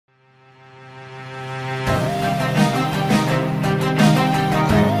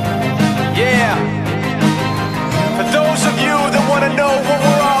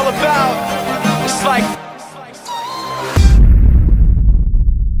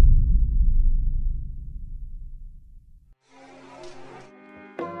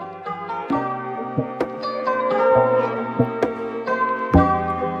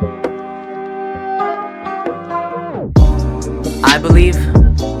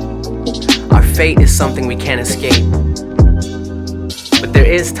fate is something we can't escape. But there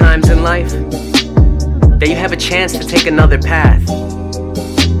is times in life that you have a chance to take another path.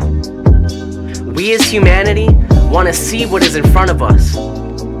 We as humanity want to see what is in front of us,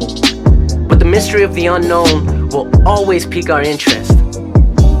 but the mystery of the unknown will always pique our interest.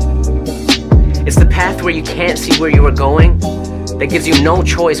 It's the path where you can't see where you are going that gives you no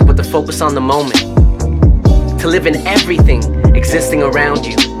choice but to focus on the moment, to live in everything existing around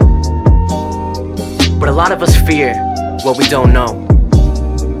you. But a lot of us fear what we don't know.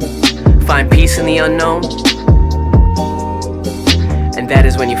 Find peace in the unknown, and that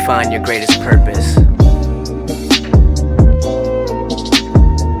is when you find your greatest purpose.